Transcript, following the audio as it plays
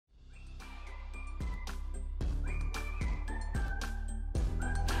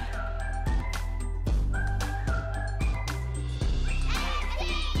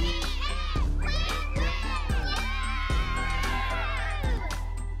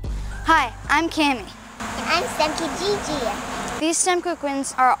Hi, I'm Cammie. And I'm STEM Gigi. These STEM Quick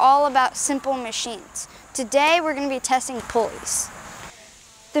Wins are all about simple machines. Today we're going to be testing pulleys.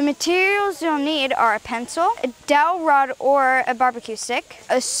 The materials you'll need are a pencil, a dowel rod or a barbecue stick,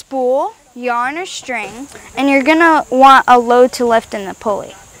 a spool, yarn or string, and you're going to want a load to lift in the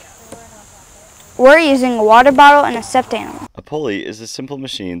pulley. We're using a water bottle and a stuffed animal. A pulley is a simple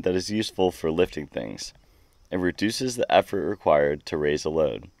machine that is useful for lifting things. It reduces the effort required to raise a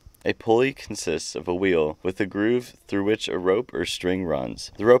load. A pulley consists of a wheel with a groove through which a rope or string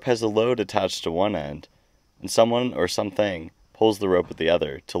runs. The rope has a load attached to one end, and someone or something pulls the rope with the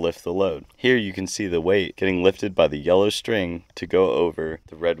other to lift the load. Here you can see the weight getting lifted by the yellow string to go over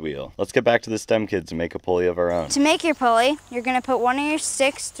the red wheel. Let's get back to the STEM kids and make a pulley of our own. To make your pulley, you're going to put one of your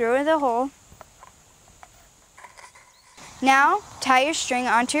sticks through the hole. Now, tie your string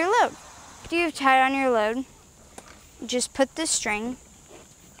onto your load. After you've tied on your load, just put the string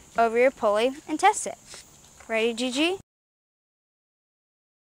over your pulley and test it. Ready, Gigi?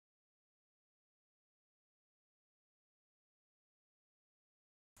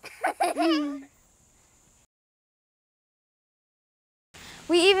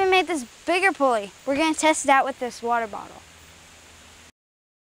 We even made this bigger pulley. We're going to test it out with this water bottle.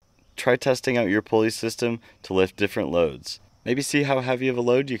 Try testing out your pulley system to lift different loads. Maybe see how heavy of a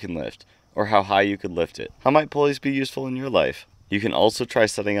load you can lift, or how high you could lift it. How might pulleys be useful in your life? You can also try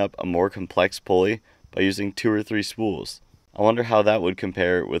setting up a more complex pulley by using 2 or 3 spools. I wonder how that would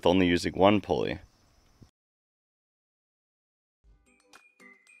compare with only using one pulley.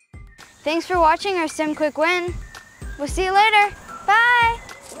 Thanks for watching our STEM Quick Win. We'll see you later. Bye!